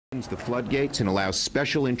The floodgates and allows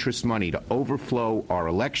special interest money to overflow our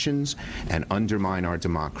elections and undermine our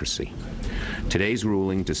democracy. Today's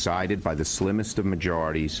ruling, decided by the slimmest of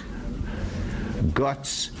majorities,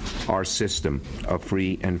 guts our system of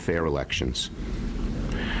free and fair elections.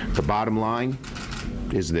 The bottom line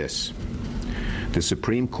is this: the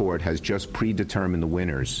Supreme Court has just predetermined the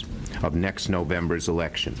winners of next November's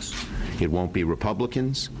elections. It won't be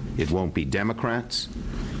Republicans, it won't be Democrats,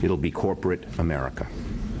 it'll be corporate America.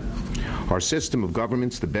 Our system of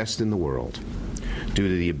government's the best in the world due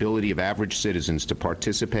to the ability of average citizens to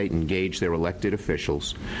participate and engage their elected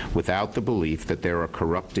officials without the belief that there are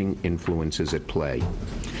corrupting influences at play.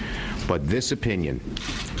 But this opinion,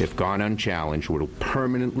 if gone unchallenged, will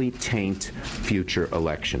permanently taint future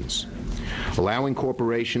elections. Allowing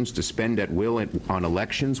corporations to spend at will on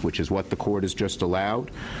elections, which is what the court has just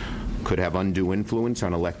allowed, could have undue influence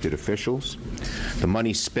on elected officials. The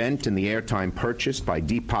money spent and the airtime purchased by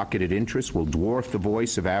deep-pocketed interests will dwarf the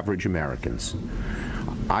voice of average Americans.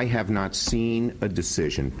 I have not seen a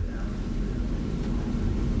decision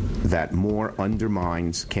that more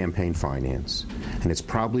undermines campaign finance, and it's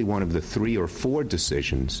probably one of the 3 or 4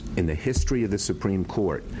 decisions in the history of the Supreme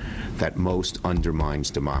Court that most undermines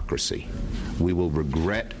democracy. We will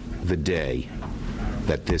regret the day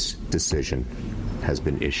that this decision has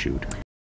been issued.